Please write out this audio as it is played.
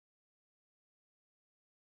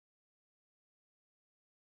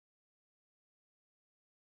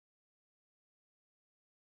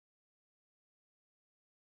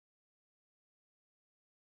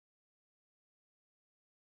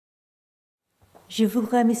Je vous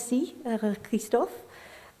remercie, Christophe,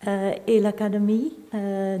 et l'Académie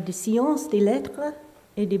des sciences, des lettres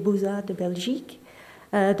et des beaux-arts de Belgique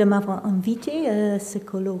de m'avoir invité à ce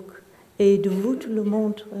colloque et de vous, tout le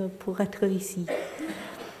monde, pour être ici.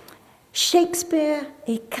 Shakespeare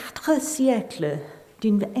est 4 siècles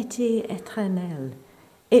d'une vérité éternelle.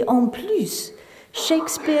 Et en plus,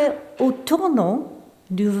 Shakespeare au tournant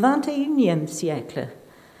du 21e siècle.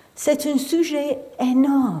 C'est un sujet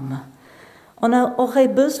énorme. On aurait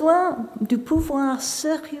besoin du pouvoir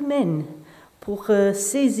surhumain pour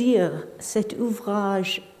saisir cet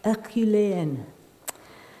ouvrage herculéen.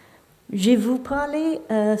 Je vais vous parler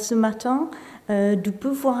ce matin du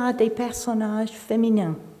pouvoir des personnages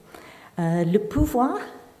féminins. Le pouvoir,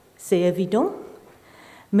 c'est évident,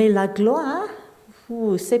 mais la gloire,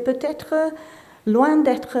 c'est peut-être loin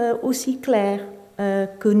d'être aussi clair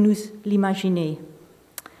que nous l'imaginons.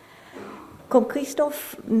 Comme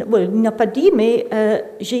Christophe n'a pas dit, mais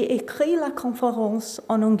j'ai écrit la conférence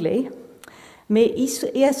en anglais, mais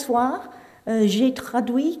hier soir, j'ai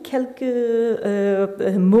traduit quelques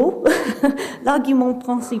mots, l'argument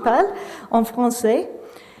principal en français,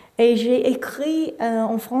 et j'ai écrit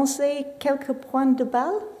en français quelques points de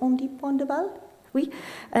balle, on dit points de balle? Oui,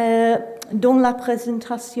 dans la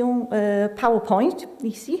présentation PowerPoint,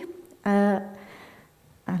 ici.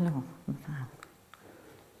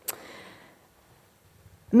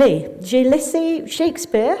 Mais j'ai laissé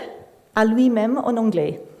Shakespeare à lui-même en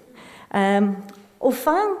anglais. Au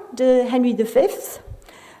fin de Henry V,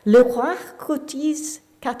 le roi courtise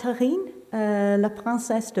Catherine, la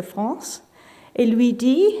princesse de France, et lui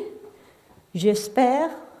dit « J'espère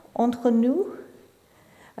entre nous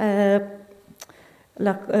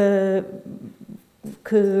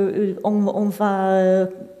qu'on va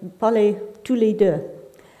parler tous les deux.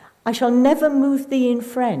 I shall never move thee in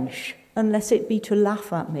French unless it be to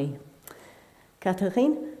laugh at me.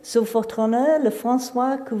 Catherine, sur votre honneur, le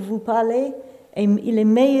François que vous parlez, il est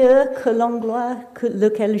meilleur que l'anglais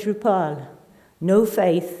lequel je parle. No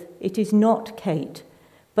faith, it is not, Kate,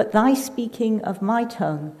 but thy speaking of my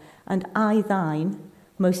tongue, and I thine,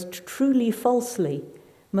 most truly falsely,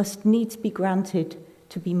 must needs be granted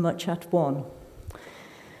to be much at one.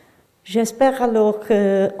 J'espère alors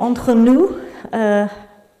qu'entre nous,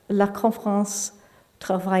 la conférence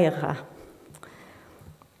travaillera.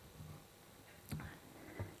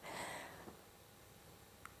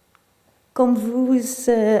 Comme vous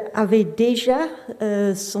avez déjà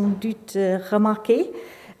sans doute remarqué,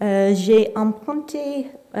 j'ai emprunté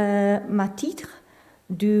ma titre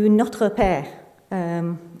de Notre Père,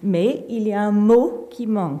 mais il y a un mot qui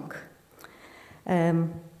manque.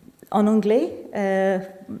 En anglais,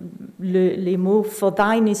 les mots « For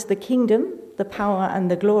thine is the kingdom, the power and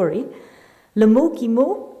the glory », le mot qui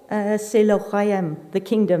manque, c'est le royaume, the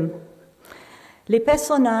kingdom. Les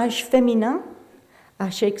personnages féminins à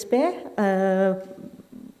Shakespeare,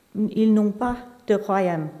 ils n'ont pas de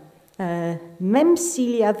royaume. Même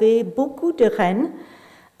s'il y avait beaucoup de reines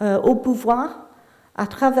au pouvoir à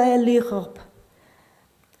travers l'Europe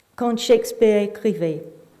quand Shakespeare écrivait.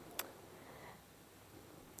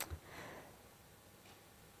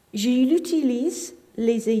 J'utilise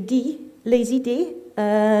les idées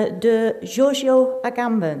de Giorgio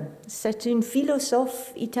Agamben. C'est un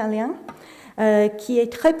philosophe italien qui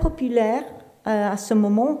est très populaire à ce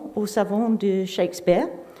moment au salon de Shakespeare.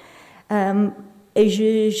 Et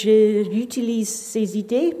j'utilise ces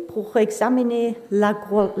idées pour examiner la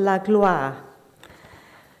gloire.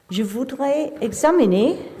 Je voudrais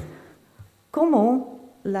examiner comment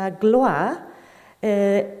la gloire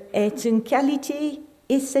est une qualité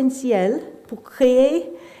essentielle pour créer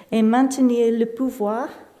et maintenir le pouvoir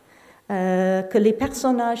que les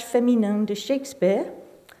personnages féminins de Shakespeare,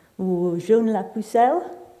 ou Jeanne la Pucelle,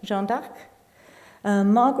 Jeanne d'Arc,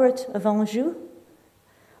 Margaret of Anjou,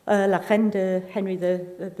 la reine de Henry IV,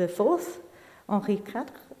 Henri IV,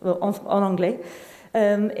 en anglais,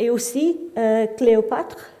 et aussi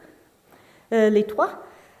Cléopâtre, les trois,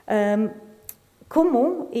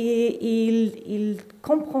 comment il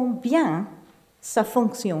comprend bien sa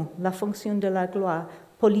fonction, la fonction de la gloire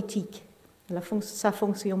politique, sa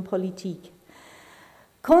fonction politique.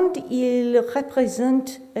 Quand il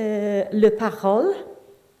représente leurs paroles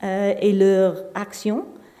et leurs actions,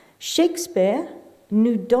 Shakespeare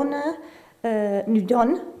nous donne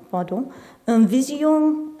une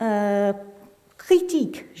vision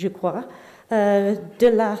critique, je crois, de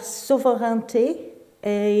la souveraineté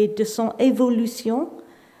et de son évolution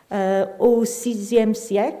au VIe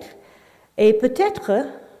siècle et peut-être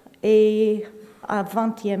au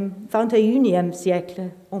XXIe siècle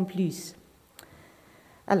en plus.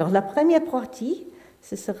 Alors, la première partie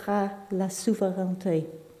ce sera la souveraineté.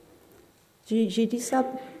 J'ai dit ça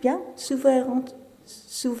bien?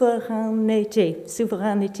 Souveraineté.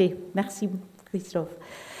 Merci, Christophe.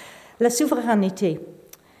 La souveraineté.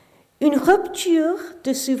 Une rupture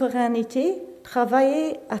de souveraineté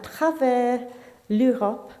travaillée à travers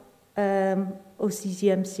l'Europe au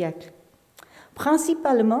VIe siècle,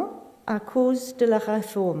 principalement à cause de la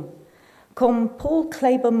réforme. Comme Paul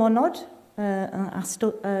Kleber-Monnod, un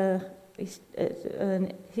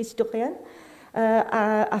historien,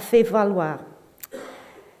 a fait valoir.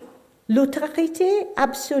 L'autorité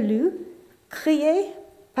absolue créée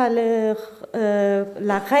par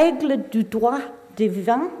la règle du droit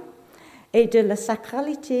divin et de la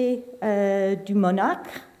sacralité du monarque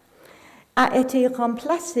a été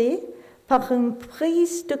remplacée par une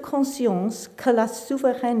prise de conscience que la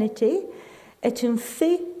souveraineté est un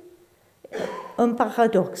fait, un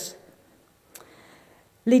paradoxe.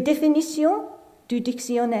 Les définitions du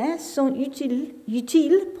dictionnaire sont utiles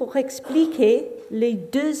pour expliquer les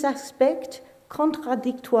deux aspects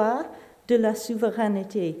contradictoires de la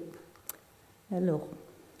souveraineté. Alors,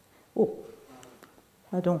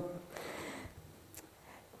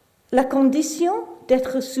 la condition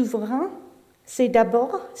d'être souverain, c'est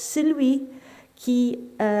d'abord celui qui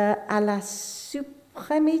a la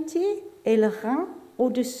suprématie et le rang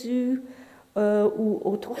au-dessus ou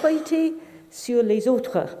autorité sur les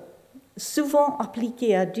autres, souvent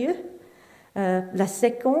appliquée à Dieu. La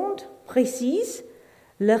seconde précise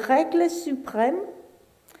la règle suprême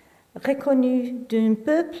reconnue d'un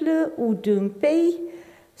peuple ou d'un pays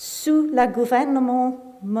sous le gouvernement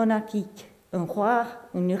monarchique, un roi,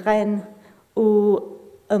 une reine ou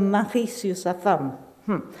un mari sur sa femme.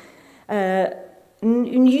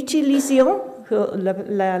 Une utilisation,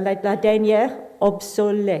 la dernière,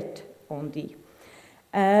 obsolète, on dit.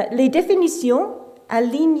 Les définitions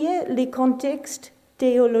alignent les contextes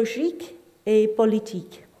théologiques et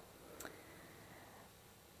politiques.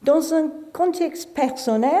 Dans un contexte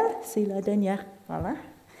personnel, c'est la dernière, voilà.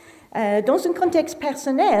 Dans un contexte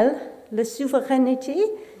personnel, la souveraineté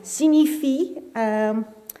signifie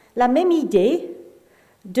la même idée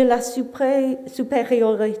de la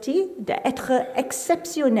supériorité, d'être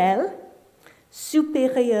exceptionnel,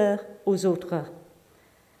 supérieur aux autres.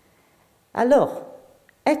 Alors,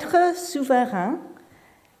 être souverain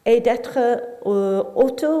et d'être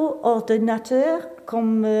auto-ordinateur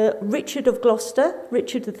comme Richard of Gloucester,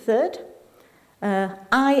 Richard III,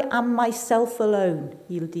 I am myself alone,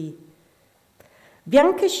 il dit.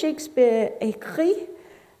 Bien que Shakespeare écrit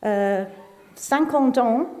 50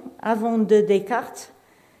 ans avant de Descartes,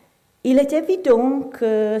 il est évident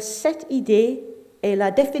que cette idée et la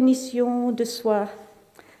définition de soi,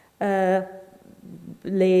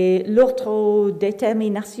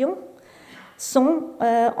 l'autodétermination, sont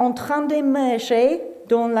en train d'émerger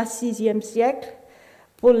dans le VIe siècle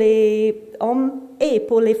pour les hommes et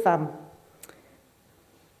pour les femmes.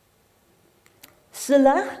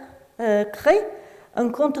 Cela crée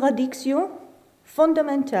une contradiction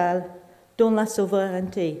fondamentale dans la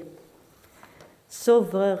souveraineté.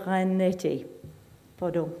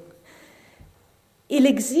 Il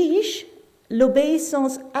exige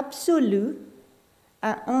l'obéissance absolue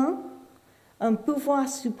à un pouvoir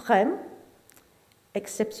suprême,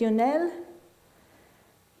 exceptionnel,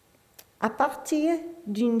 à partir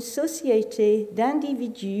d'une société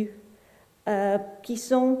d'individus qui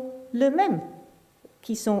sont les mêmes,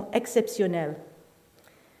 qui sont exceptionnels.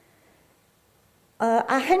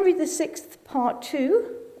 À Henry VI, Part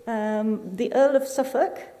 2, the Earl of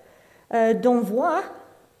Suffolk donne voix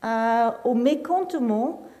au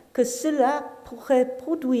mécontentement que cela pourrait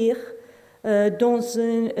produire dans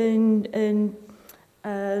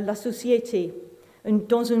la société,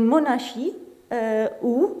 dans une monarchie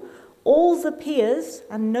où all the peers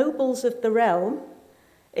and nobles of the realm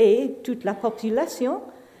et toute la population,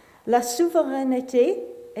 la souveraineté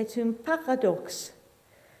est un paradoxe.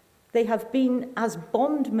 They have been as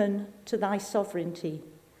bondmen to thy sovereignty.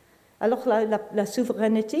 Alors la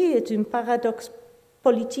souveraineté est un paradoxe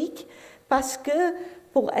politique parce que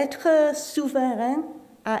pour être souverain,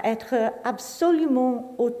 à être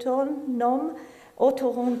absolument autonome,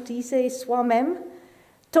 autorisé soi-même,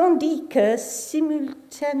 tandis que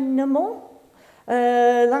simultanément,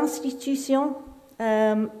 l'institution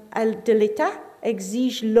de l'État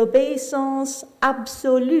exige l'obéissance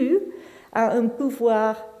absolue à un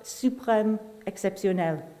pouvoir suprême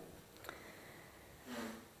exceptionnel.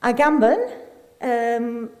 Agamben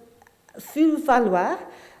fit valoir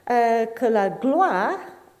que la gloire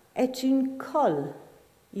est une colle.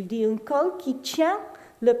 Il dit une colle qui tient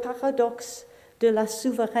le paradoxe de la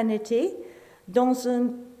souveraineté dans un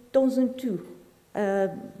tout.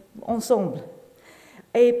 ensemble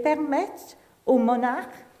et permettent au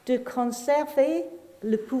monarque de conserver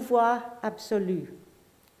le pouvoir absolu.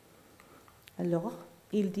 Alors,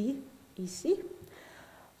 il dit ici,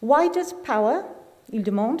 why does power, il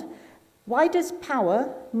demande, why does power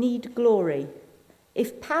need glory?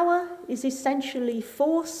 If power is essentially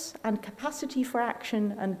force and capacity for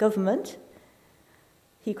action and government,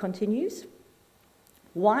 he continues,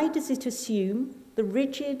 why does it assume the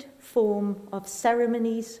rigid form of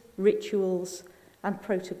ceremonies, rituals, and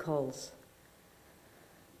protocols?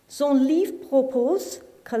 Son livre propose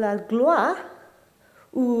que la gloire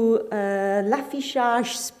ou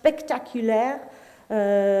l'affichage spectaculaire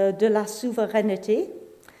de la souveraineté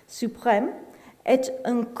suprême est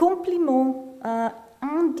un compliment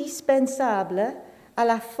indispensable à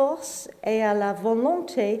la force et à la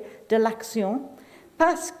volonté de l'action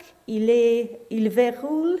parce qu'il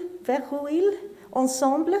verrouille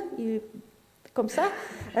ensemble, comme ça,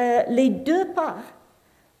 les deux parts,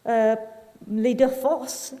 les deux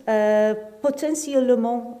forces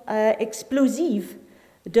potentiellement explosives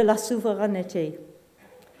de la souveraineté.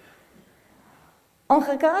 En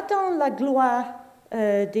regardant la gloire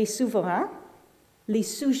des souverains, les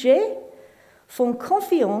sujets font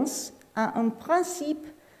confiance à un principe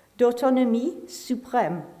d'autonomie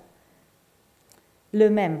suprême, le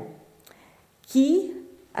même, qui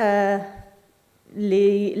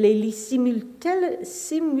les lit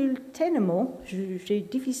simultanément, j'ai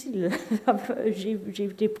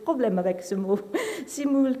des problèmes avec ce mot,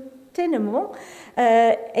 simultanément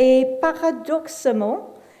et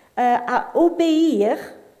paradoxalement à obéir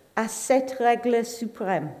à cette règle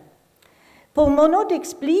suprême. Paul Monod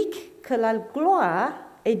explique que la gloire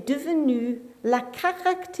est devenue la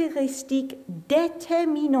caractéristique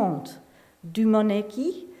déterminante du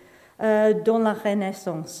monarchie dans la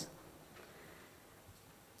Renaissance.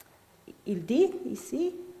 Il dit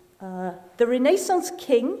ici, the Renaissance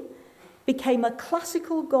king became a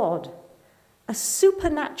classical god, a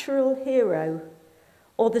supernatural hero,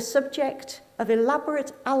 or the subject of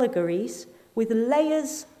elaborate allegories with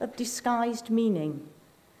layers of disguised meaning.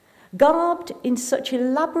 Garbed in such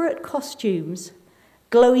elaborate costumes,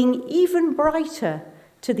 glowing even brighter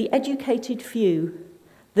to the educated few,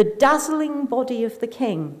 the dazzling body of the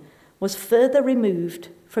king was further removed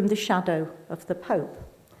from the shadow of the Pope.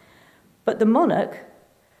 But the monarch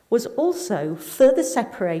was also further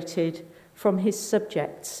separated from his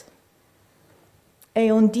subjects. Et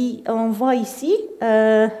on voit ici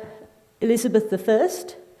Elizabeth I.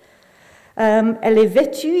 Elle est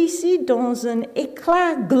vêtue ici dans un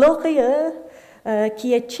éclat glorieux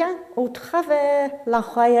qui tient au travers la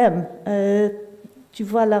royaume. Tu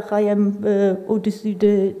vois la royaume au-dessus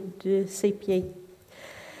de ses pieds.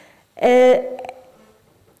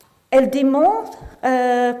 Elle démontre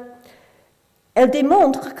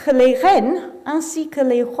que les reines ainsi que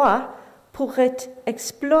les rois pourraient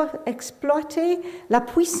exploiter la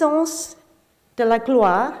puissance de la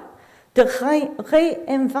gloire, de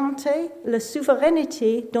réinventer la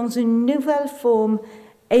souveraineté dans une nouvelle forme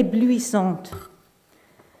éblouissante.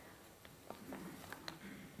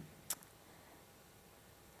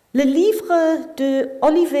 Le livre de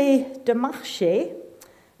Olivier de Marché,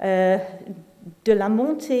 de la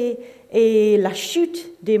montée et la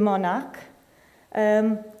chute des monarques,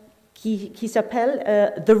 qui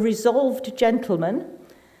s'appelle The Resolved Gentleman.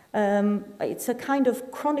 It's a kind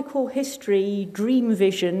of chronicle history, dream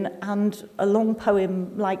vision, and a long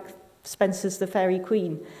poem like Spenser's The Fairy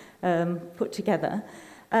Queen put together.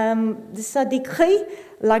 Ça décrit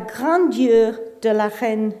la grandeur de la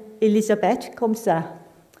reine Elisabeth comme ça.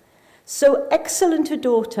 So excellent a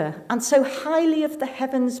daughter, and so highly of the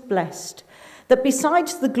heavens blessed, that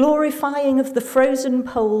besides the glorifying of the frozen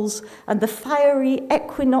poles and the fiery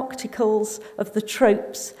equinoctials of the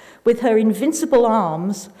tropes with her invincible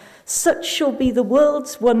arms, such shall be the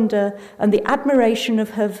world's wonder and the admiration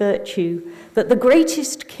of her virtue, that the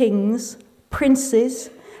greatest kings, princes,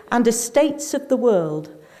 and estates of the world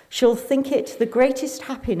shall think it the greatest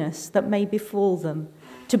happiness that may befall them,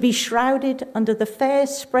 to be shrouded under the fair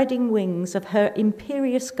spreading wings of her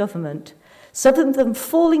imperious government, some of them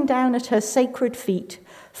falling down at her sacred feet,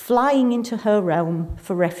 flying into her realm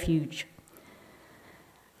for refuge.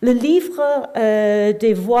 Le livre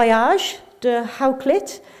des voyages de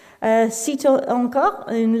Hakluyt cite encore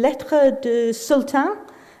une lettre de sultan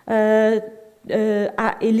à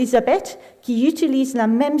Élisabeth qui utilise le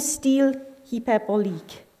même style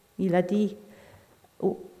hyperbolique. Il a dit,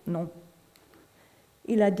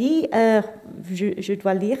 je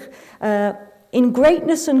dois lire, In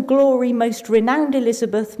greatness and glory, most renowned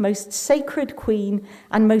Elizabeth, most sacred Queen,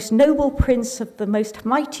 and most noble Prince of the most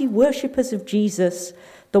mighty worshippers of Jesus,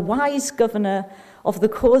 the wise governor of the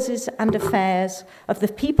causes and affairs of the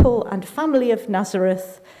people and family of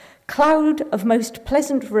Nazareth, cloud of most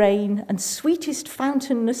pleasant rain and sweetest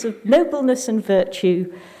fountainess of nobleness and virtue,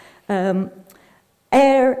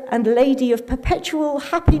 heir and lady of perpetual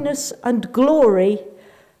happiness and glory,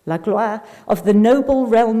 la gloire of the noble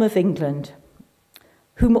realm of England,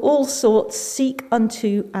 whom all sorts seek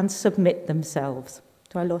unto and submit themselves.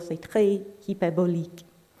 Alors c'est très hyperbolique.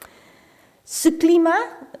 Ce climat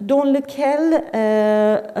dans lequel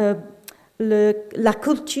la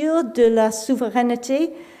culture de la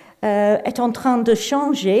souveraineté est en train de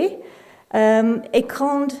changer, et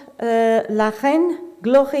quand la reine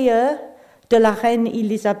glorieuse de la reine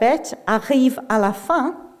Élisabeth arrive à la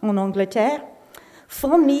fin en Angleterre,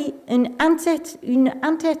 fournit une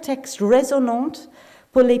intertexte résonante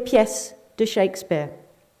pour les pièces de Shakespeare.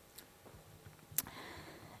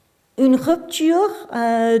 Une rupture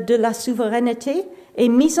de la souveraineté est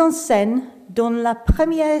mise en scène dans la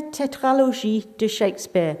première tétralogie de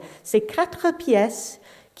Shakespeare. Ces 4 pièces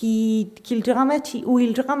où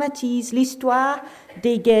il dramatise l'histoire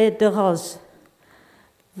des guerres de rose.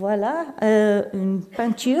 Voilà une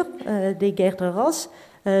peinture des guerres de rose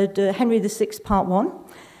de Henry VI, Part 1.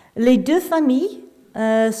 Les 2 familles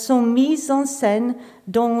sont mises en scène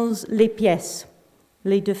dans les pièces.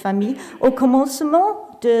 Les 2 familles. Au commencement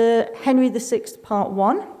de Henry VI, Part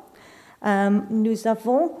 1, nous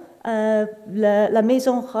avons la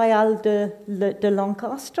maison royale de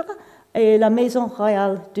Lancaster et la maison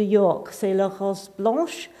royale de York. C'est la rose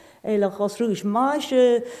blanche et la rose rouge. Moi,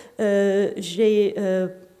 je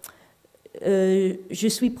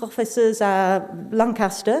suis professeuse à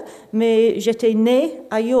Lancaster, mais j'étais née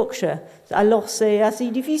à Yorkshire. Alors, c'est assez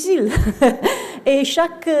difficile. Et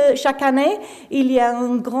chaque année, il y a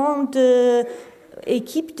une grande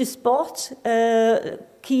équipe de sport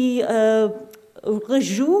qui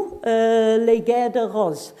rejoue les guerres de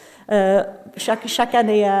rose chaque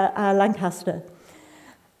année à Lancaster.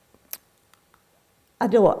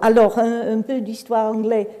 Alors un peu d'histoire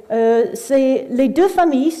anglaise. Les 2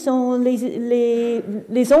 familles sont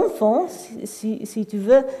les enfants, si tu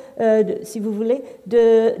veux, si vous voulez,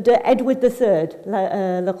 de Edward III,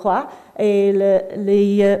 le roi. Et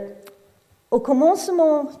au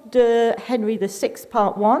commencement de Henry VI,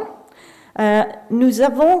 Part 1, nous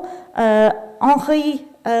avons Henry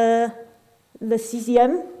le VIe,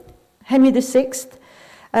 Henry VI.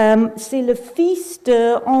 C'est le fils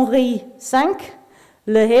de Henry V,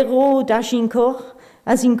 le héros d'Agincourt,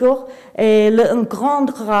 et un grand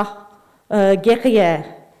rat guerrier.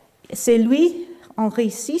 C'est lui, Henri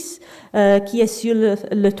VI, qui est sur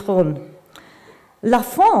le trône. La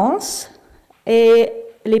France et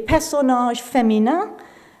les personnages féminins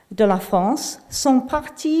de la France sont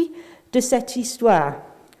partis de cette histoire.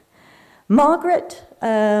 Marguerite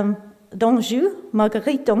d'Anjou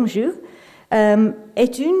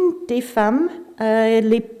est une des femmes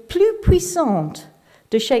les plus puissantes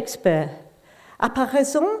de Shakespeare,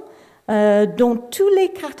 apparaissant dans toutes les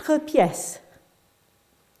 4 pièces.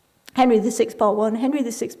 Henry VI, Part 1, Henry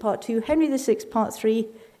VI, Part 2, Henry VI, Part 3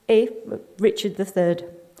 et Richard III.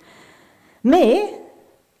 Mais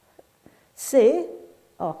c'est...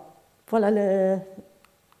 Oh, voilà le...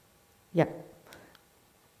 Yeah.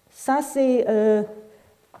 Ça, c'est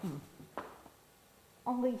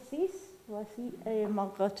Henri VI, voici, et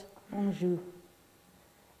Marguerite d'Anjou.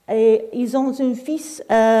 Et ils ont un fils,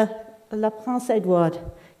 la prince Edward,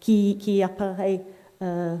 qui apparaît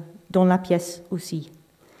dans la pièce aussi.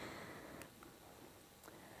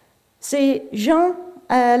 C'est Jean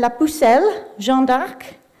la Pucelle, Jeanne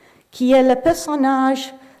d'Arc, qui est le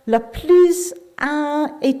personnage le plus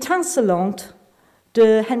étincelant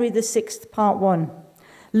de Henry VI, Part 1.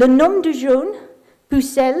 Le nom de Jeanne,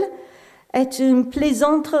 Pucelle, est une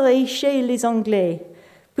plaisanterie chez les Anglais.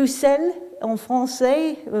 Pucelle, en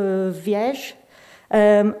français, vierge,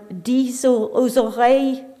 dit aux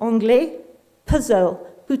oreilles anglais, puzzle,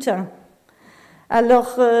 putain.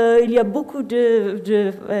 Alors, il y a beaucoup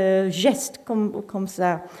de gestes comme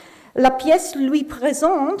ça. La pièce lui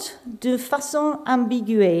présente de façon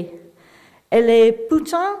ambiguë. Elle est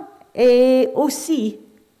putain et aussi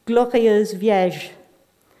glorieuse vierge.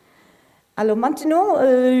 Alors maintenant,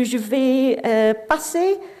 je vais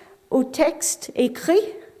passer au texte écrit,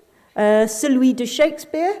 celui de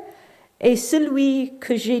Shakespeare et celui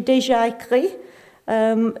que j'ai déjà écrit,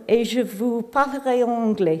 et je vous parlerai en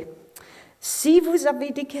anglais. Si vous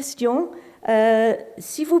avez des questions,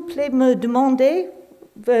 s'il vous plaît, me demandez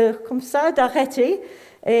comme ça d'arrêter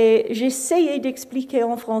et j'essayais d'expliquer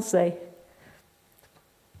en français.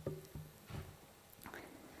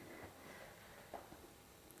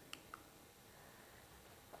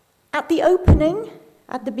 At the opening,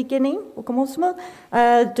 at the beginning, au commencement,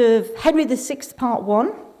 de Henry VI, Part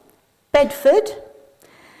 1, Bedford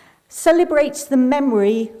celebrates the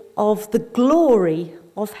memory of the glory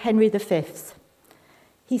of Henry V.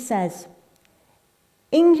 He says,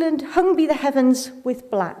 England hung be the heavens with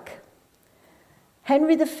black.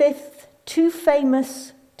 Henry V, too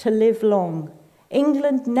famous to live long.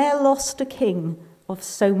 England ne'er lost a king of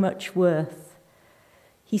so much worth.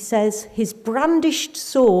 He says, his brandished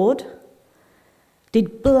sword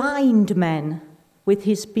did blind men with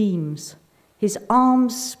his beams, his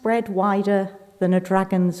arms spread wider than a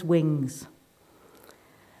dragon's wings.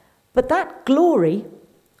 But that glory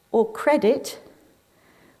or credit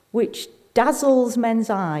which dazzles men's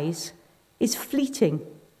eyes is fleeting.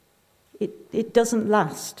 It doesn't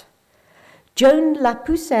last. Joan La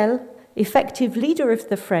Pucelle, effective leader of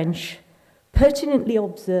the French, pertinently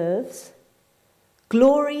observes,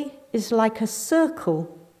 glory is like a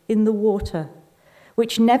circle in the water,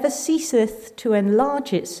 which never ceaseth to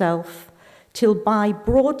enlarge itself, till by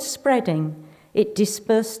broad spreading it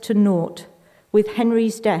dispersed to naught. With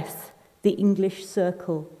Henry's death, the English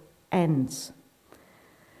circle ends.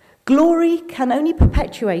 Glory can only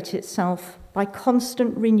perpetuate itself by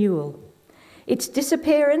constant renewal. Its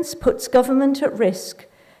disappearance puts government at risk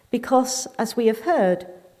because, as we have heard,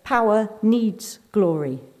 power needs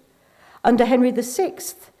glory. Under Henry VI,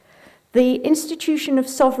 the institution of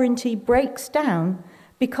sovereignty breaks down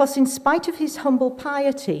because, in spite of his humble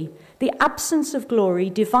piety, the absence of glory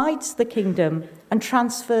divides the kingdom and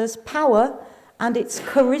transfers power and its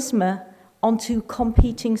charisma onto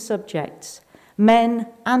competing subjects, men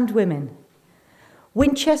and women.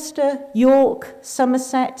 Winchester, York,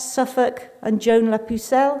 Somerset, Suffolk, and Joan La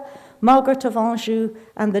Pucelle, Margaret of Anjou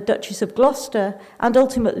and the Duchess of Gloucester, and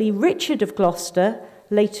ultimately Richard of Gloucester,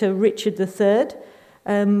 later Richard III,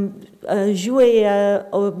 joué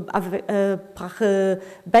par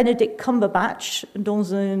Benedict Cumberbatch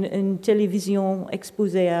dans une télévision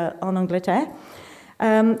exposée en Angleterre,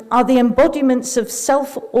 are the embodiments of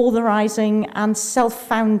self-authorizing and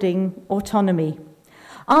self-founding autonomy.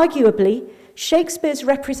 Arguably, Shakespeare's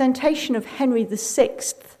representation of Henry VI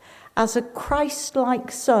as a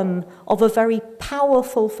Christ-like son of a very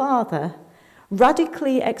powerful father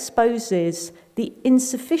radically exposes the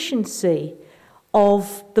insufficiency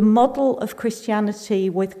of the model of Christianity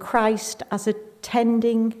with Christ as a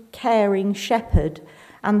tending, caring shepherd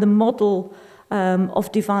and the model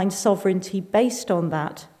of divine sovereignty based on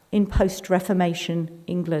that in post-Reformation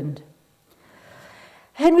England.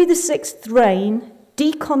 Henry VI's reign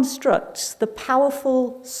deconstructs the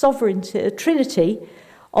powerful sovereignty, trinity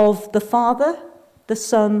of the Father, the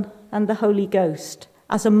Son, and the Holy Ghost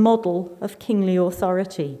as a model of kingly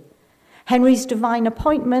authority. Henry's divine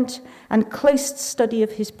appointment and close study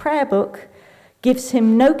of his prayer book gives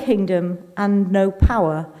him no kingdom and no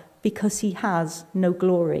power because he has no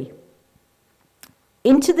glory.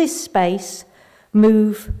 Into this space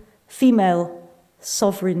move female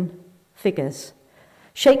sovereign figures.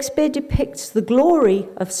 Shakespeare depicts the glory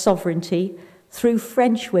of sovereignty through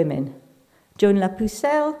French women, Joan La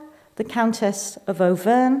Pucelle, the Countess of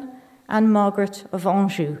Auvergne, and Margaret of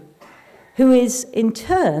Anjou, who is in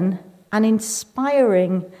turn an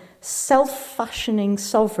inspiring, self-fashioning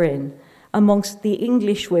sovereign amongst the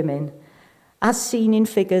English women, as seen in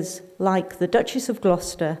figures like the Duchess of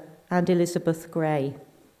Gloucester and Elizabeth Grey.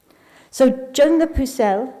 So Joan La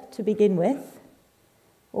Pucelle, to begin with.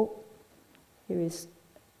 Oh, here is.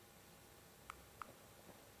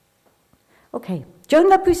 Okay, Joan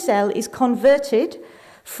La Pucelle is converted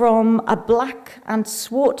from a black and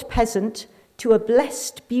swart peasant to a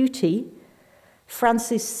blessed beauty,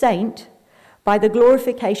 Francis Saint, by the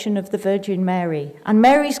glorification of the Virgin Mary. And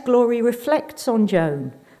Mary's glory reflects on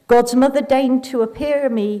Joan. God's mother deigned to appear to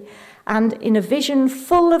me, and in a vision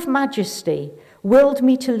full of majesty, willed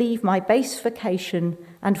me to leave my base vocation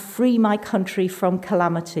and free my country from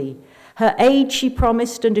calamity. Her aid she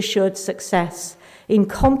promised and assured success. In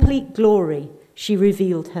complete glory, she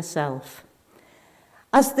revealed herself.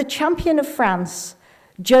 As the champion of France,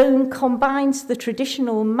 Joan combines the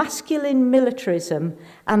traditional masculine militarism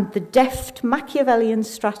and the deft Machiavellian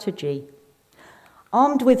strategy.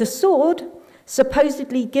 Armed with a sword,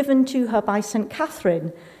 supposedly given to her by St.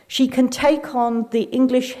 Catherine, she can take on the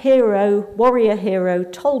English warrior hero,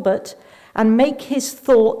 Talbot, and make his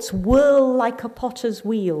thoughts whirl like a potter's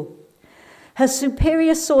wheel. Her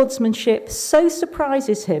superior swordsmanship so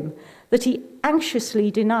surprises him that he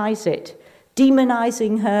anxiously denies it,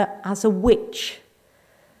 demonizing her as a witch.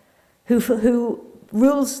 who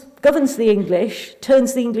governs the English,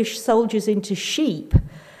 turns the English soldiers into sheep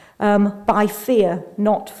by fear,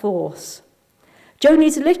 not force. Joan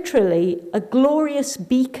is literally a glorious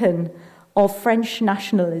beacon of French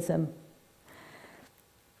nationalism.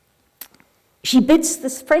 She bids the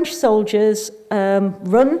French soldiers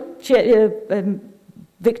run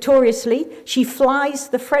victoriously. She flies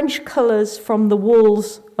the French colours from the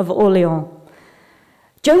walls of Orleans.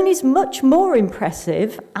 Joan is much more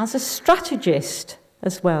impressive as a strategist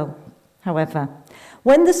as well, however.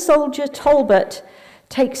 When the soldier Talbot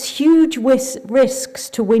takes huge risks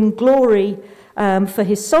to win glory for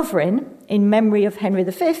his sovereign in memory of Henry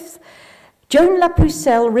V, Joan La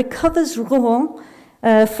Pucelle recovers Rouen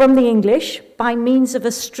from the English by means of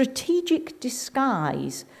a strategic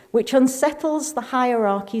disguise which unsettles the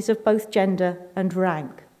hierarchies of both gender and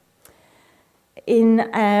rank. In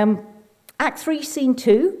Act 3, Scene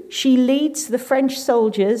 2, she leads the French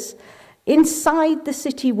soldiers inside the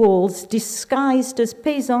city walls, disguised as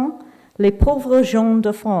paysans, les pauvres gens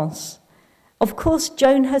de France. Of course,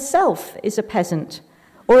 Joan herself is a peasant,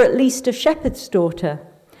 or at least a shepherd's daughter.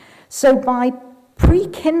 So by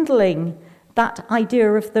rekindling that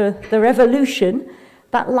idea of the revolution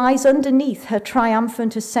that lies underneath her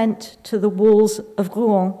triumphant ascent to the walls of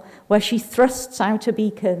Rouen, where she thrusts out a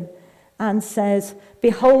beacon and says,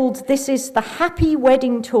 "Behold, this is the happy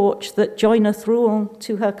wedding torch that joineth Rouen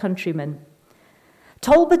to her countrymen."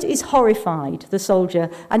 Talbot is horrified, the soldier,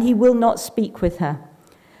 and he will not speak with her.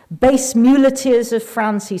 "Base muleteers of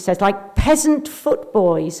France," he says, "like peasant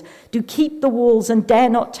footboys, do keep the walls and dare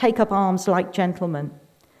not take up arms like gentlemen."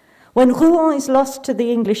 When Rouen is lost to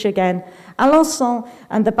the English again, Alençon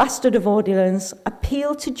and the Bastard of Orleans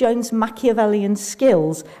appeal to Joan's Machiavellian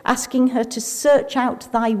skills, asking her to search out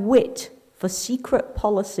thy wit for secret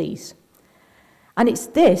policies. And it's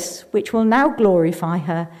this which will now glorify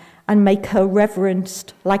her and make her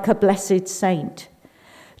reverenced like a blessed saint.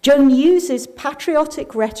 Joan uses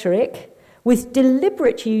patriotic rhetoric with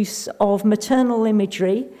deliberate use of maternal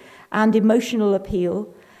imagery and emotional appeal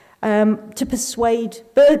to persuade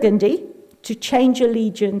Burgundy to change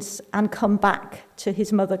allegiance and come back to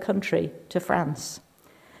his mother country, to France.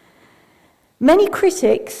 Many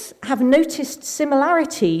critics have noticed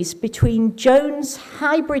similarities between Joan's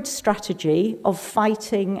hybrid strategy of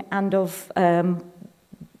fighting and of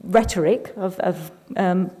rhetoric, of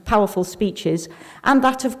powerful speeches, and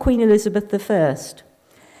that of Queen Elizabeth I.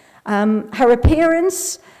 Her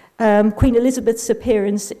appearance, Queen Elizabeth's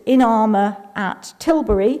appearance in armour at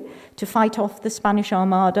Tilbury to fight off the Spanish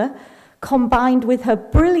Armada, combined with her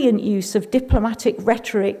brilliant use of diplomatic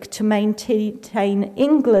rhetoric to maintain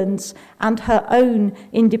England's and her own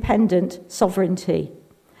independent sovereignty.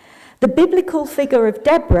 The biblical figure of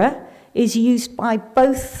Deborah is used by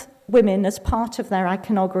both women as part of their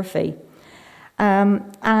iconography.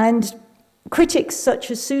 And critics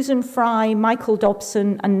such as Susan Fry, Michael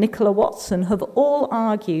Dobson, and Nicola Watson have all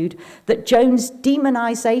argued that Joan's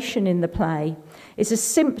demonisation in the play is a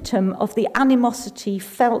symptom of the animosity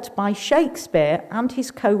felt by Shakespeare and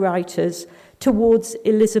his co-writers towards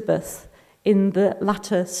Elizabeth in the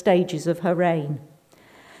latter stages of her reign.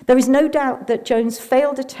 There is no doubt that Joan's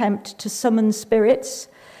failed attempt to summon spirits,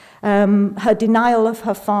 her denial of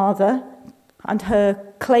her father, and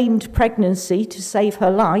her claimed pregnancy to save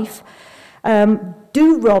her life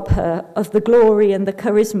do rob her of the glory and the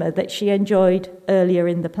charisma that she enjoyed earlier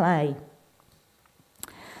in the play.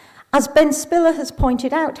 As Ben Spiller has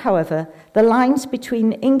pointed out, however, the lines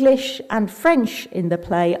between English and French in the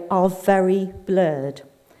play are very blurred.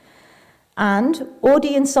 And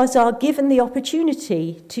audiences are given the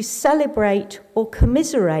opportunity to celebrate or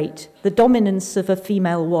commiserate the dominance of a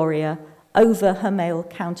female warrior over her male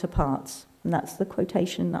counterparts. And that's the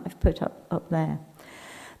quotation that I've put up there.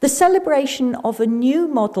 The celebration of a new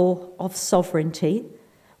model of sovereignty,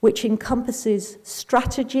 which encompasses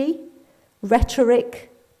strategy, rhetoric,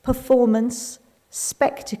 performance,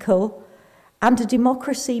 spectacle, and a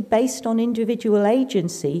democracy based on individual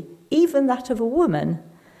agency, even that of a woman,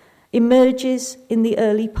 emerges in the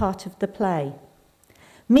early part of the play.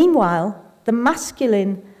 Meanwhile, the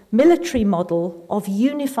masculine military model of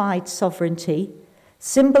unified sovereignty,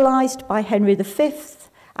 symbolised by Henry V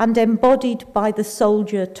and embodied by the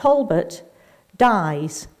soldier Talbot,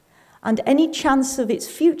 dies, and any chance of its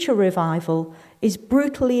future revival is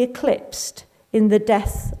brutally eclipsed in the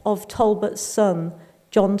death of Talbot's son,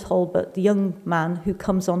 John Talbot, the young man who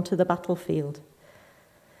comes onto the battlefield.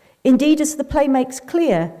 Indeed, as the play makes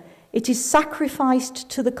clear, it is sacrificed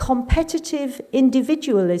to the competitive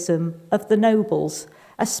individualism of the nobles,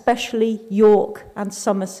 especially York and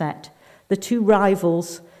Somerset, the two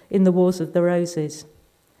rivals in the Wars of the Roses.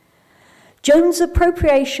 Joan's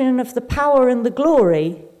appropriation of the power and the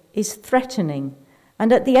glory is threatening,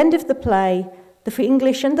 and at the end of the play, the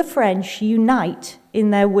English and the French unite in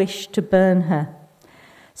their wish to burn her.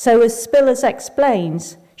 So as Spillers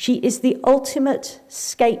explains, she is the ultimate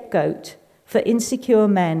scapegoat for insecure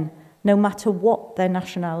men, no matter what their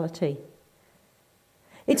nationality.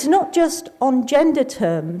 It's not just on gender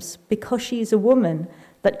terms, because she is a woman,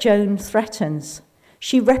 that Joan threatens.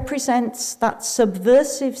 She represents that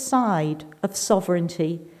subversive side of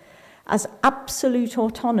sovereignty as absolute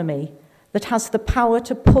autonomy that has the power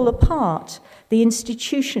to pull apart the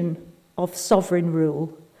institution of sovereign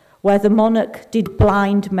rule, where the monarch did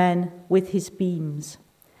blind men with his beams.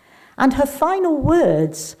 And her final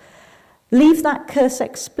words leave that curse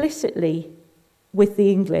explicitly with the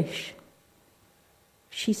English.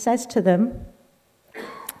 She says to them,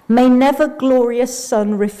 "May never glorious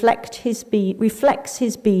sun reflects his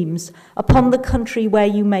beams upon the country where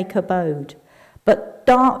you make abode, but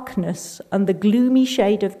darkness and the gloomy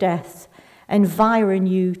shade of death environ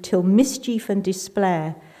you till mischief and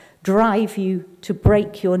despair drive you to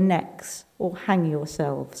break your necks or hang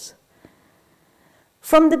yourselves."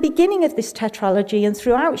 From the beginning of this tetralogy and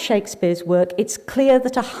throughout Shakespeare's work, it's clear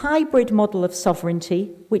that a hybrid model of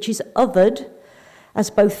sovereignty, which is othered as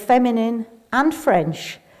both feminine and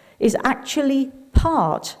French, is actually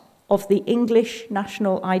part of the English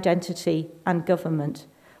national identity and government.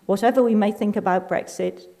 Whatever we may think about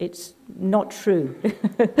Brexit, it's not true.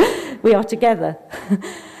 We are together.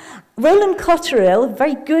 Roland Cotterill, a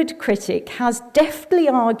very good critic, has deftly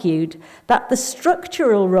argued that the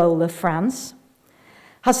structural role of France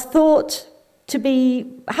has to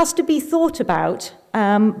be thought about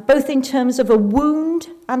both in terms of a wound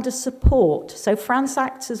and a support. So France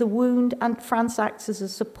acts as a wound and France acts as a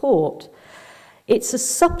support. It's a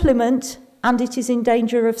supplement and it is in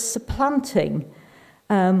danger of supplanting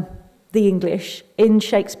the English in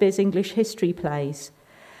Shakespeare's English history plays.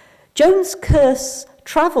 Joan's curse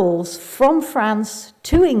travels from France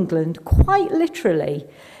to England quite literally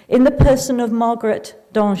in the person of Margaret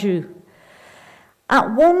d'Anjou.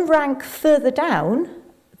 At one rank further down,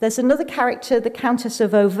 there's another character, the Countess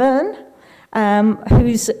of Auvergne,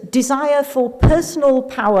 whose desire for personal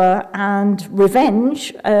power and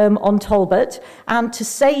revenge on Talbot and to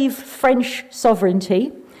save French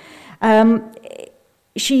sovereignty,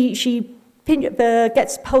 she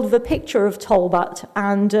gets hold of a picture of Talbot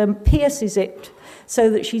and pierces it so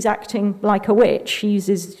that she's acting like a witch. She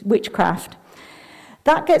uses witchcraft.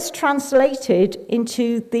 That gets translated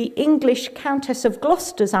into the English Countess of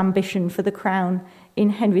Gloucester's ambition for the crown in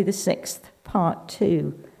Henry VI, Part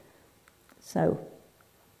 2. So,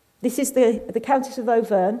 this is the Countess of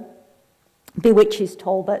Auvergne, bewitches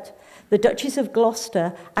Talbot. The Duchess of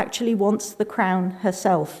Gloucester actually wants the crown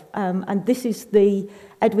herself. And this is the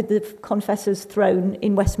Edward the Confessor's throne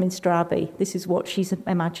in Westminster Abbey. This is what she's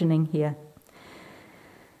imagining here.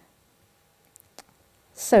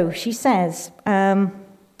 So she says,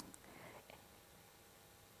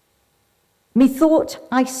 "Methought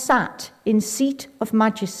I sat in seat of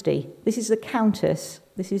majesty." This is a countess,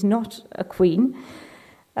 this is not a queen.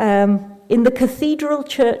 "In the cathedral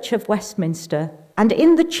church of Westminster, and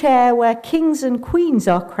in the chair where kings and queens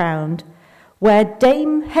are crowned, where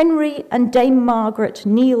Dame Henry and Dame Margaret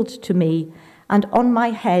kneeled to me, and on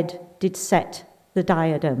my head did set the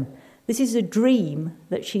diadem." This is a dream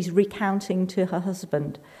that she's recounting to her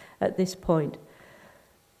husband at this point.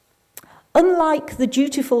 Unlike the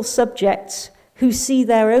dutiful subjects who see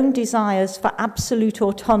their own desires for absolute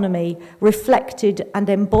autonomy reflected and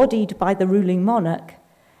embodied by the ruling monarch,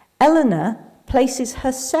 Eleanor places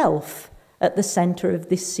herself at the centre of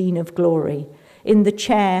this scene of glory, in the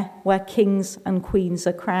chair where kings and queens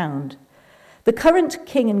are crowned. The current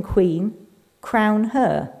king and queen crown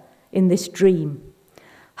her in this dream.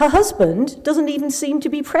 Her husband doesn't even seem to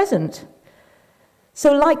be present.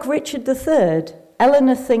 So like Richard III,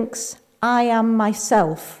 Eleanor thinks, "I am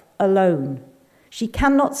myself alone." She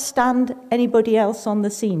cannot stand anybody else on the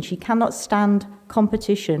scene. She cannot stand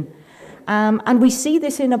competition. And we see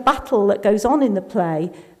this in a battle that goes on in the play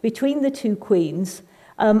between the two queens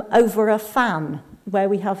over a fan, where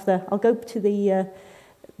we have I'll go to the,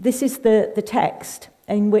 this is the text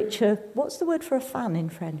in which, what's the word for a fan in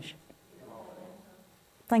French?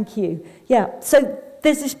 Thank you. Yeah, so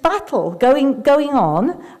there's this battle going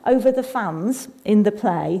on over the fans in the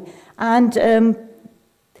play, and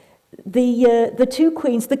the two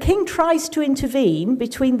queens, the king tries to intervene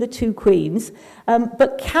between the two queens,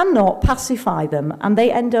 but cannot pacify them, and they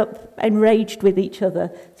end up enraged with each other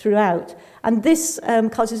throughout. And this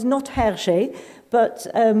cause is not Hergé, but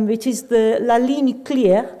it is the La Ligne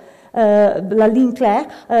Clear, La Ligne Claire.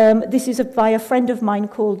 This is by a friend of mine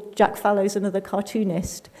called Jack Fallows, another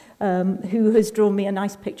cartoonist, who has drawn me a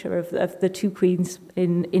nice picture of the two queens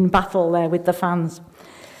in battle there with the fans.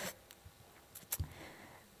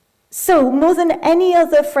 So, more than any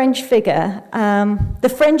other French figure,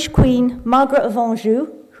 the French queen, Margaret of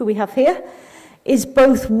Anjou, who we have here, is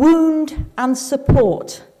both wound and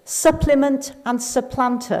support, supplement and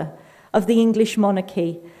supplanter of the English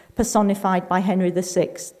monarchy, personified by Henry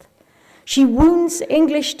VI. She wounds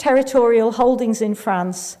English territorial holdings in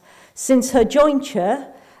France since her jointure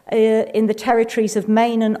in the territories of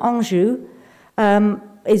Maine and Anjou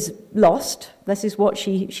is lost. This is what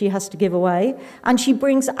she has to give away. And she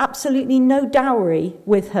brings absolutely no dowry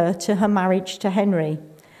with her to her marriage to Henry.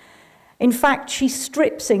 In fact, she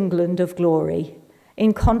strips England of glory,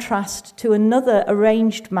 in contrast to another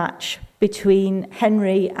arranged match between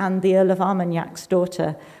Henry and the Earl of Armagnac's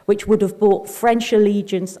daughter, which would have brought French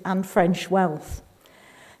allegiance and French wealth.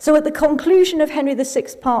 So at the conclusion of Henry VI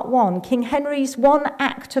Part 1, King Henry's one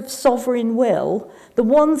act of sovereign will, the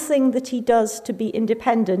one thing that he does to be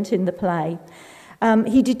independent in the play,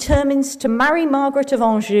 he determines to marry Margaret of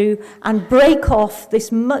Anjou and break off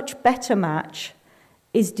this much better match,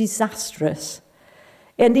 is disastrous.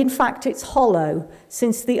 And in fact, it's hollow,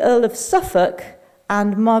 since the Earl of Suffolk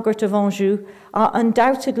and Margaret of Anjou are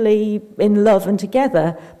undoubtedly in love and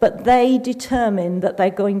together, but they determine that they're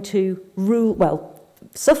going to rule, well,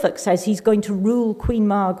 Suffolk says he's going to rule Queen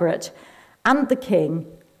Margaret and the king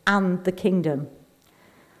and the kingdom.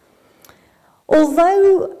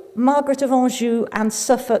 Although Margaret of Anjou and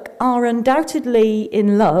Suffolk are undoubtedly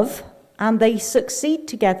in love, and they succeed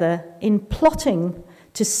together in plotting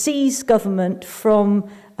to seize government from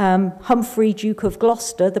Humphrey, Duke of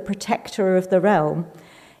Gloucester, the protector of the realm,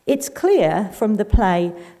 it's clear from the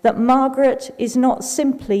play that Margaret is not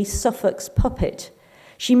simply Suffolk's puppet.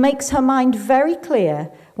 She makes her mind very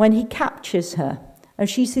clear when he captures her, and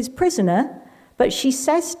she's his prisoner, but she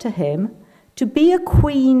says to him, to be a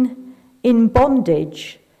queen in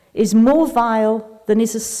bondage is more vile than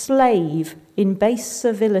is a slave in base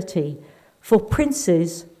servility, for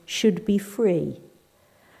princes should be free.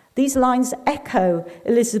 These lines echo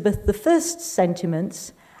Elizabeth I's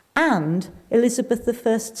sentiments and Elizabeth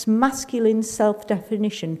I's masculine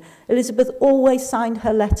self-definition. Elizabeth always signed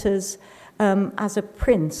her letters as a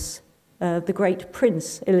prince, the great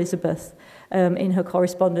Prince Elizabeth, in her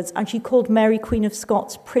correspondence, and she called Mary, Queen of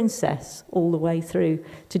Scots, princess all the way through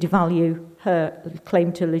to devalue her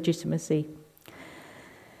claim to legitimacy.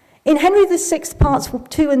 In Henry VI Parts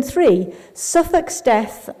 2 and 3, Suffolk's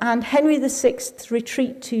death and Henry VI's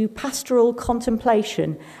retreat to pastoral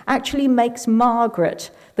contemplation actually makes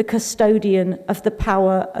Margaret the custodian of the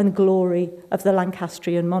power and glory of the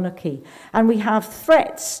Lancastrian monarchy. And we have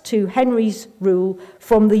threats to Henry's rule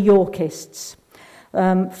from the Yorkists,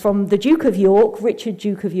 from the Duke of York, Richard,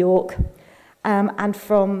 Duke of York, and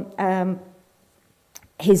from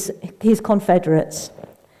his confederates.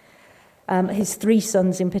 His three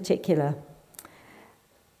sons in particular.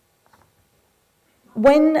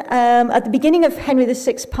 When, at the beginning of Henry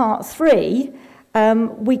VI Part 3,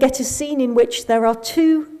 we get a scene in which there are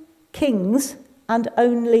two kings and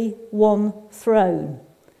only one throne.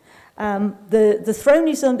 The throne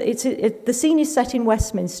is the scene is set in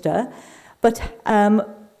Westminster, but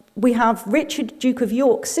we have Richard, Duke of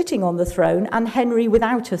York, sitting on the throne and Henry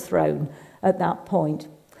without a throne at that point.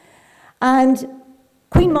 And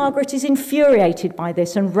Queen Margaret is infuriated by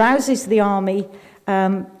this and rouses the army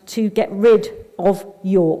to get rid of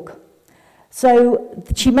York. So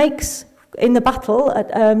she makes, in the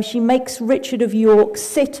battle, she makes Richard of York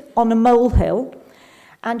sit on a molehill,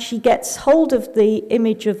 and she gets hold of the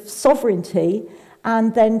image of sovereignty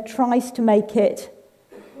and then tries to make it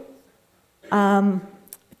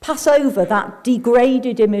pass over that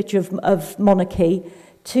degraded image of monarchy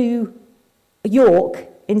to York,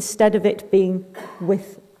 instead of it being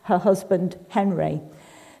with her husband, Henry.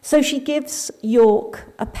 So she gives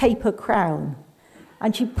York a paper crown,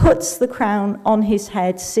 and she puts the crown on his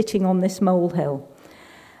head, sitting on this molehill.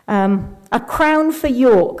 A crown for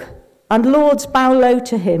York, and lords bow low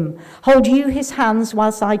to him. Hold you his hands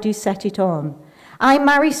whilst I do set it on. I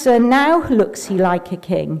marry sir, now looks he like a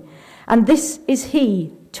king, and this is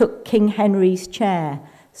he took King Henry's chair.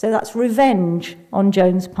 So that's revenge on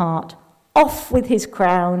Joan's part. Off with his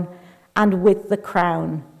crown, and with the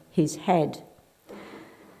crown his head.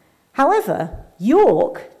 However,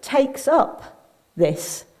 York takes up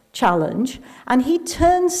this challenge, and he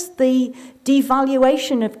turns the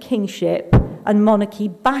devaluation of kingship and monarchy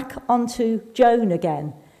back onto Joan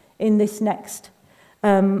again in this next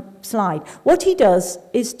slide. What he does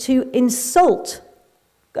is to insult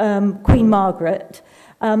Queen Margaret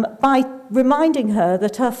by reminding her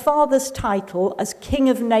that her father's title as King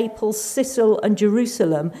of Naples, Sicily, and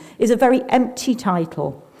Jerusalem is a very empty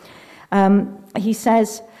title. He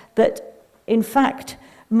says that, in fact,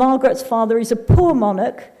 Margaret's father is a poor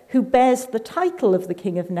monarch who bears the title of the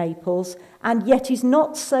King of Naples and yet is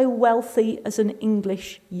not so wealthy as an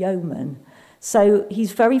English yeoman. So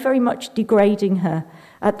he's very, very much degrading her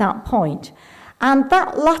at that point. And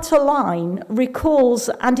that latter line recalls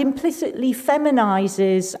and implicitly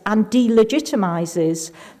feminizes and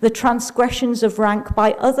delegitimizes the transgressions of rank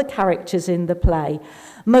by other characters in the play.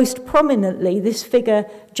 Most prominently, this figure,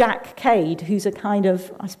 Jack Cade, who's a kind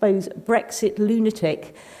of, I suppose, Brexit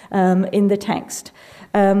lunatic in the text,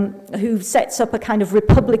 who sets up a kind of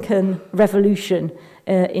republican revolution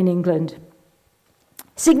in England.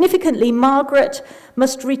 Significantly, Margaret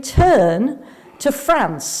must return to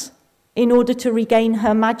France in order to regain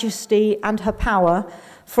her majesty and her power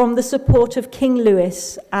from the support of King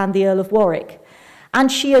Louis and the Earl of Warwick.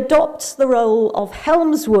 And she adopts the role of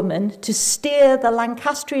helmswoman to steer the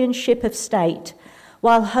Lancastrian ship of state,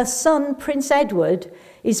 while her son, Prince Edward,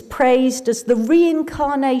 is praised as the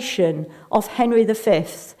reincarnation of Henry V,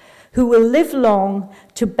 who will live long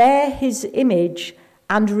to bear his image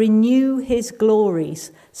and renew his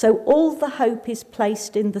glories. So all the hope is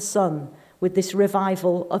placed in the son with this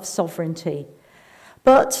revival of sovereignty.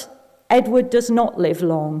 But Edward does not live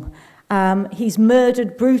long. He's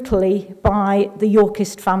murdered brutally by the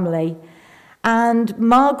Yorkist family. And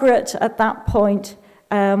Margaret, at that point,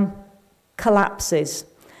 collapses.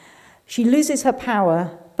 She loses her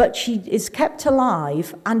power, but she is kept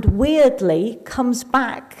alive and weirdly comes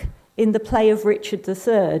back in the play of Richard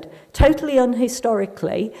III. Totally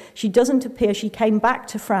unhistorically, she doesn't appear, she came back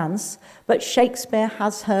to France, but Shakespeare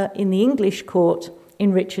has her in the English court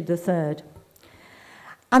in Richard III.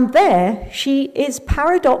 And there she is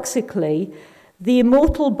paradoxically the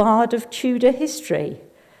immortal bard of Tudor history.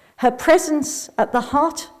 Her presence at the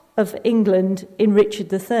heart of England in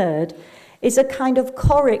Richard III is a kind of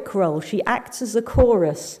choric role. She acts as a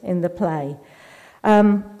chorus in the play.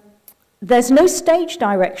 There's no stage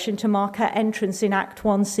direction to mark her entrance in Act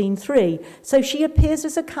 1, Scene 3, so she appears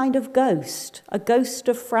as a kind of ghost, a ghost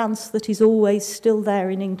of France that is always still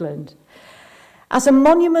there in England. As a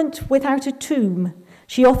monument without a tomb,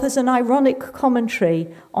 she offers an ironic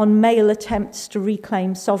commentary on male attempts to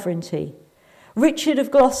reclaim sovereignty. Richard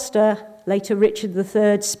of Gloucester, later Richard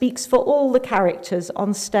III, speaks for all the characters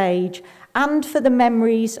on stage and for the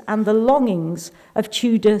memories and the longings of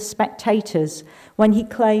Tudor spectators when he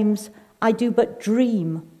claims, "I do but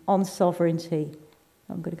dream on sovereignty."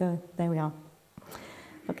 I'm going to go, there we are.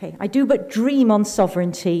 Okay, "I do but dream on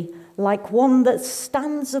sovereignty, like one that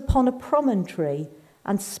stands upon a promontory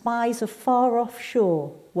and spies a far-off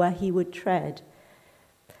shore where he would tread."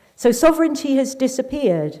 So sovereignty has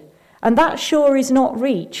disappeared, and that shore is not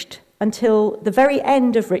reached until the very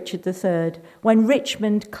end of Richard III, when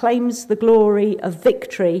Richmond claims the glory of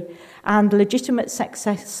victory and legitimate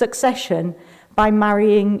succession by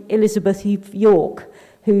marrying Elizabeth of York,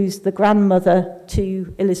 who's the grandmother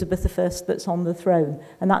to Elizabeth I that's on the throne.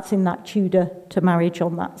 And that's in that Tudor to marriage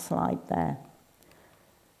on that slide there.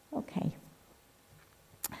 Okay.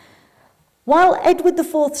 While Edward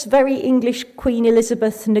IV's very English Queen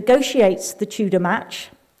Elizabeth negotiates the Tudor match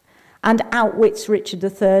and outwits Richard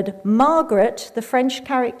III, Margaret, the French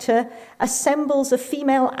character, assembles a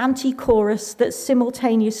female anti-chorus that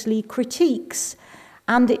simultaneously critiques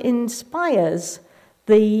and inspires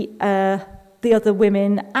the other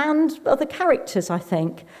women and other characters, I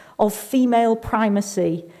think, of female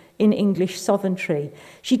primacy in English sovereignty.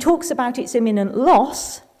 She talks about its imminent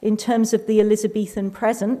loss in terms of the Elizabethan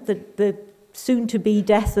present, the soon-to-be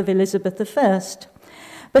death of Elizabeth I.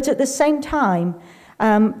 But at the same time,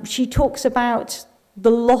 she talks about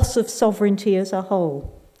the loss of sovereignty as a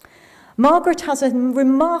whole. Margaret has a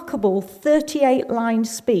remarkable 38-line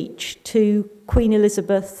speech to Queen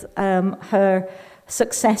Elizabeth, her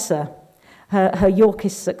successor, her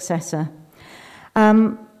Yorkist successor.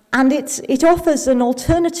 And it offers an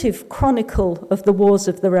alternative chronicle of the Wars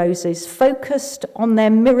of the Roses, focused on their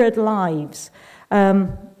mirrored lives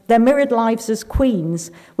as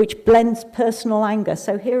queens, which blends personal anger.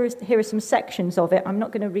 So here are some sections of it. I'm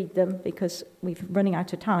not going to read them because we're running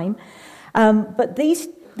out of time. But these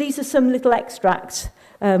are some little extracts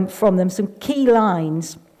from them, some key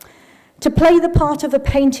lines. To play the part of a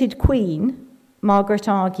painted queen, Margaret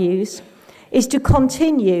argues, is to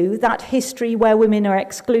continue that history where women are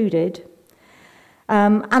excluded,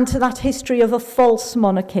 and to that history of a false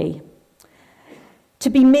monarchy. To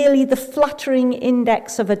be merely the flattering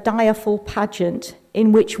index of a direful pageant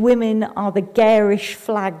in which women are the garish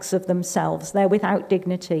flags of themselves. They're without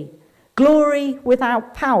dignity. Glory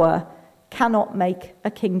without power cannot make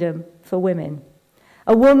a kingdom for women.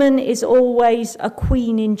 A woman is always a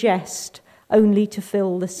queen in jest, only to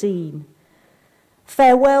fill the scene.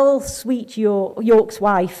 Farewell, sweet York's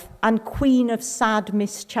wife, and queen of sad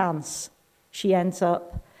mischance, she ends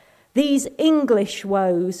up. These English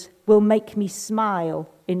woes will make me smile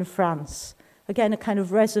in France. Again, a kind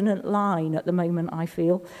of resonant line at the moment, I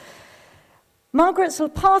feel. Margaret's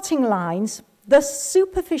parting lines thus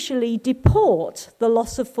superficially deport the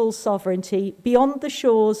loss of full sovereignty beyond the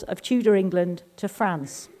shores of Tudor England to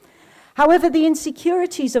France. However, the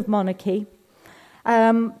insecurities of monarchy,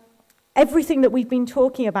 everything that we've been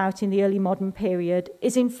talking about in the early modern period,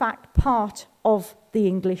 is in fact part of the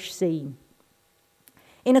English scene.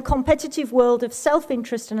 In a competitive world of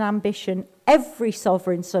self-interest and ambition, every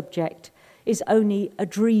sovereign subject is only a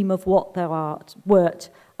dream of what thou wert,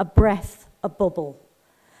 a breath, a bubble.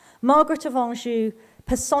 Margaret of Anjou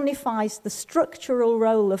personifies the structural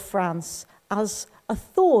role of France as a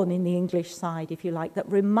thorn in the English side, if you like, that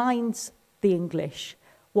reminds the English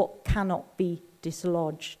what cannot be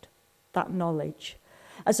dislodged, that knowledge.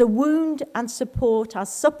 As a wound and support,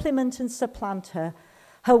 as supplement and supplanter,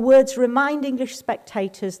 her words remind English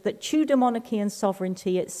spectators that Tudor monarchy and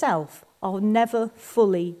sovereignty itself are never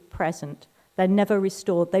fully present. They're never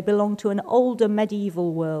restored. They belong to an older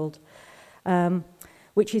medieval world,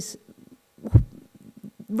 which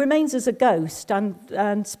remains as a ghost,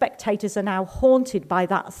 and spectators are now haunted by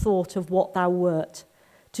that thought of what thou wert,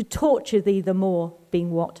 to torture thee the more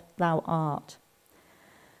being what thou art.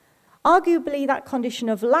 Arguably, that condition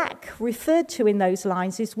of lack referred to in those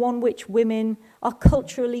lines is one which women are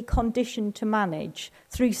culturally conditioned to manage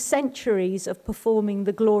through centuries of performing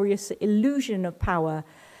the glorious illusion of power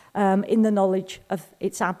in the knowledge of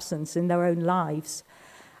its absence in their own lives.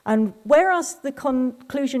 And whereas the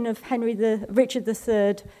conclusion of Richard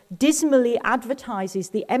III dismally advertises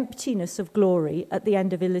the emptiness of glory at the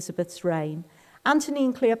end of Elizabeth's reign, Antony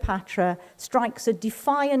and Cleopatra strikes a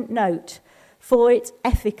defiant note for its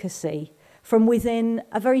efficacy from within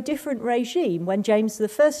a very different regime when James I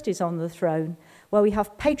is on the throne, where we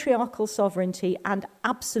have patriarchal sovereignty and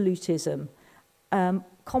absolutism,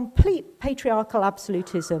 complete patriarchal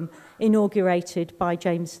absolutism inaugurated by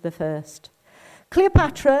James I.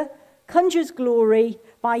 Cleopatra conjures glory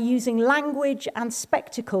by using language and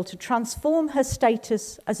spectacle to transform her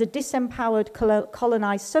status as a disempowered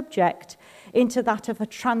colonized subject into that of a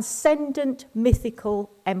transcendent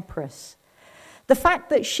mythical empress. The fact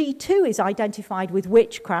that she too is identified with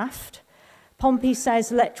witchcraft, Pompey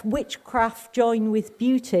says, let witchcraft join with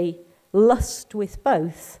beauty, lust with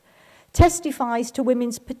both, testifies to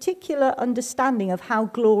women's particular understanding of how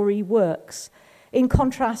glory works, in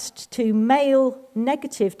contrast to male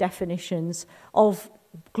negative definitions of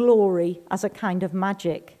glory as a kind of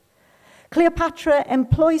magic. Cleopatra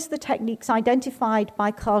employs the techniques identified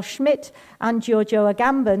by Carl Schmitt and Giorgio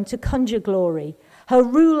Agamben to conjure glory. Her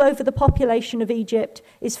rule over the population of Egypt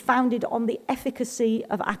is founded on the efficacy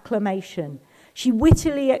of acclamation. She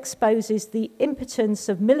wittily exposes the impotence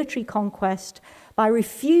of military conquest by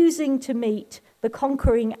refusing to meet the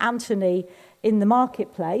conquering Antony in the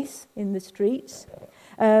marketplace, in the streets.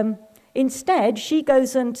 Instead, she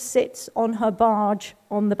goes and sits on her barge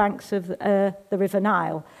on the banks of the River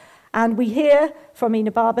Nile. And we hear from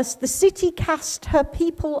Enobarbus, the city cast her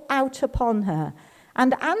people out upon her,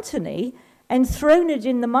 and Antony, enthroned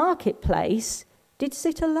in the marketplace, did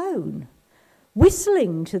sit alone,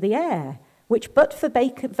 whistling to the air, which but for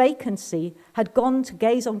vacancy had gone to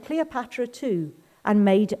gaze on Cleopatra too, and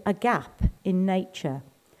made a gap in nature.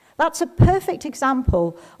 That's a perfect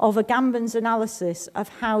example of Agamben's analysis of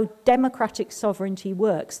how democratic sovereignty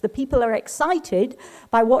works. The people are excited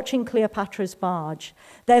by watching Cleopatra's barge.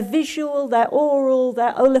 Their visual, their oral,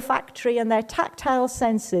 their olfactory, and their tactile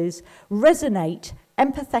senses resonate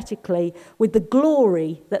empathetically with the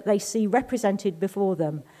glory that they see represented before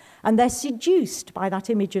them, and they're seduced by that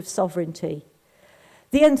image of sovereignty.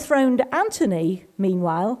 The enthroned Antony,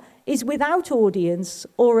 meanwhile, is without audience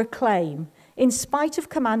or acclaim, in spite of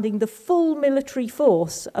commanding the full military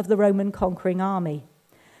force of the Roman conquering army.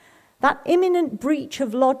 That imminent breach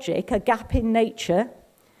of logic, a gap in nature,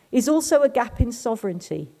 is also a gap in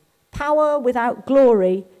sovereignty. Power without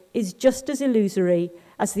glory is just as illusory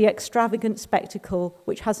as the extravagant spectacle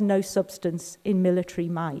which has no substance in military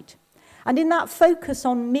might. And in that focus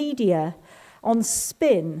on media, on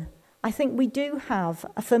spin, I think we do have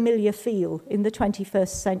a familiar feel in the 21st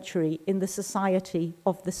century in the society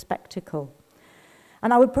of the spectacle.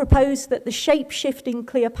 And I would propose that the shape-shifting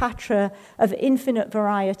Cleopatra of infinite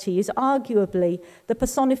variety is arguably the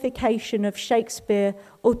personification of Shakespeare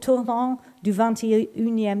au tournant du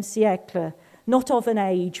XXIe siècle, not of an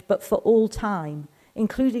age, but for all time,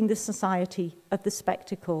 including the society of the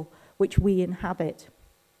spectacle which we inhabit.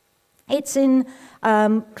 It's in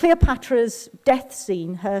Cleopatra's death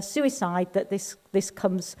scene, her suicide, that this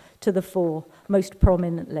comes to the fore most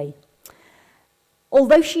prominently.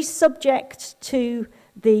 Although she's subject to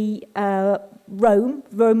the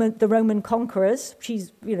Roman conquerors,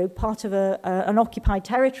 she's part of an occupied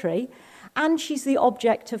territory, and she's the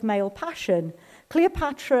object of male passion,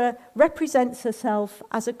 Cleopatra represents herself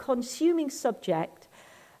as a consuming subject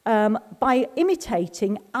by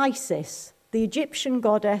imitating Isis, the Egyptian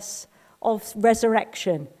goddess of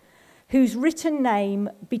resurrection, whose written name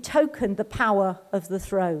betokened the power of the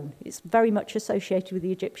throne. It's very much associated with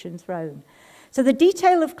the Egyptian throne. So the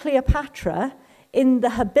detail of Cleopatra in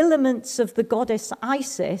the habiliments of the goddess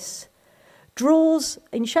Isis draws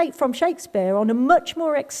from Shakespeare on a much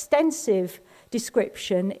more extensive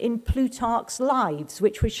description in Plutarch's Lives,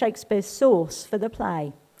 which was Shakespeare's source for the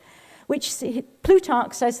play, which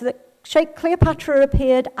Plutarch says that Cleopatra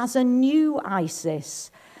appeared as a new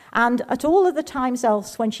Isis, and at all of the times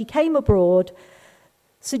else when she came abroad,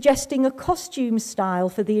 suggesting a costume style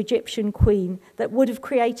for the Egyptian queen that would have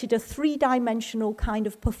created a three-dimensional kind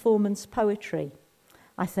of performance poetry,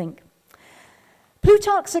 I think.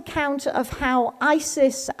 Plutarch's account of how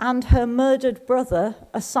Isis and her murdered brother,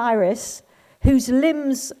 Osiris, whose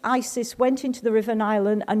limbs Isis went into the River Nile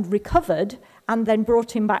and recovered and then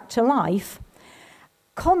brought him back to life,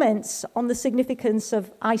 comments on the significance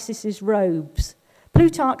of Isis's robes.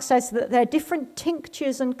 Plutarch says that their different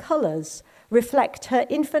tinctures and colours reflect her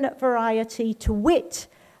infinite variety to wit,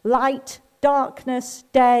 light, darkness,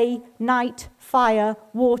 day, night, fire,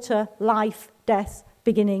 water, life, death,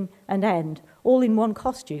 beginning and end, all in one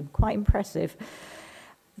costume. Quite impressive.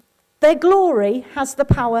 Their glory has the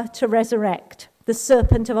power to resurrect, the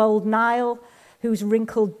serpent of old Nile, who's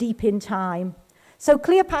wrinkled deep in time. So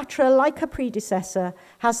Cleopatra, like her predecessor,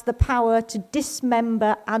 has the power to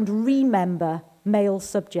dismember and remember male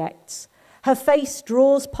subjects. Her face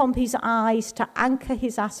draws Pompey's eyes to anchor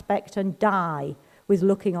his aspect and die with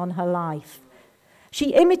looking on her life.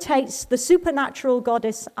 She imitates the supernatural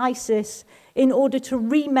goddess Isis in order to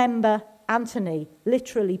remember Antony,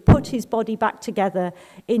 literally put his body back together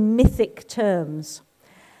in mythic terms.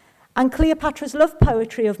 And Cleopatra's love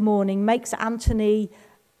poetry of mourning makes Antony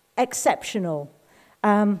exceptional.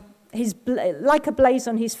 Like a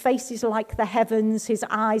blazon, his face is like the heavens, his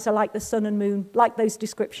eyes are like the sun and moon, like those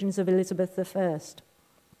descriptions of Elizabeth I.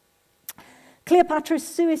 Cleopatra's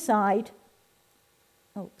suicide,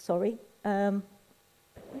 what's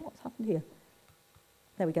happened here?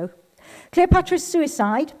 There we go. Cleopatra's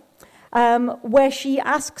suicide, where she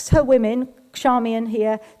asks her women, Charmian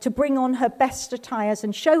here, to bring on her best attires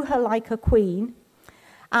and show her like a queen,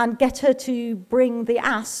 and get her to bring the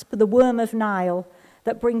asp, the worm of Nile,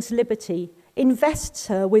 that brings liberty, invests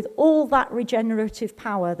her with all that regenerative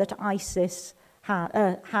power that Isis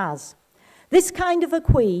has. This kind of a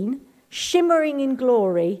queen, shimmering in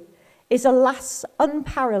glory, is a lass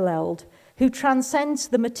unparalleled who transcends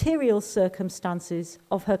the material circumstances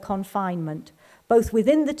of her confinement, both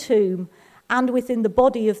within the tomb and within the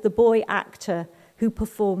body of the boy actor who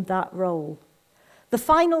performed that role. The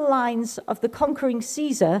final lines of the conquering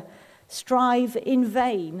Caesar strive in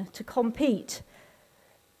vain to compete.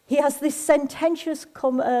 He has this sententious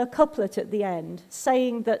couplet at the end,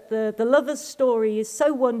 saying that the lover's story is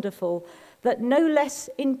so wonderful that no less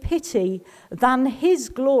in pity than his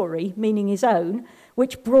glory, meaning his own,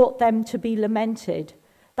 which brought them to be lamented.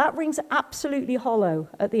 That rings absolutely hollow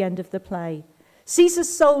at the end of the play. Caesar's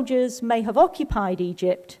soldiers may have occupied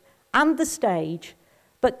Egypt and the stage,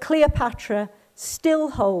 but Cleopatra still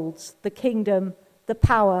holds the kingdom, the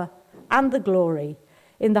power, and the glory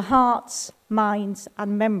in the hearts, minds,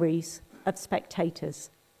 and memories of spectators.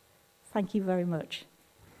 Thank you very much.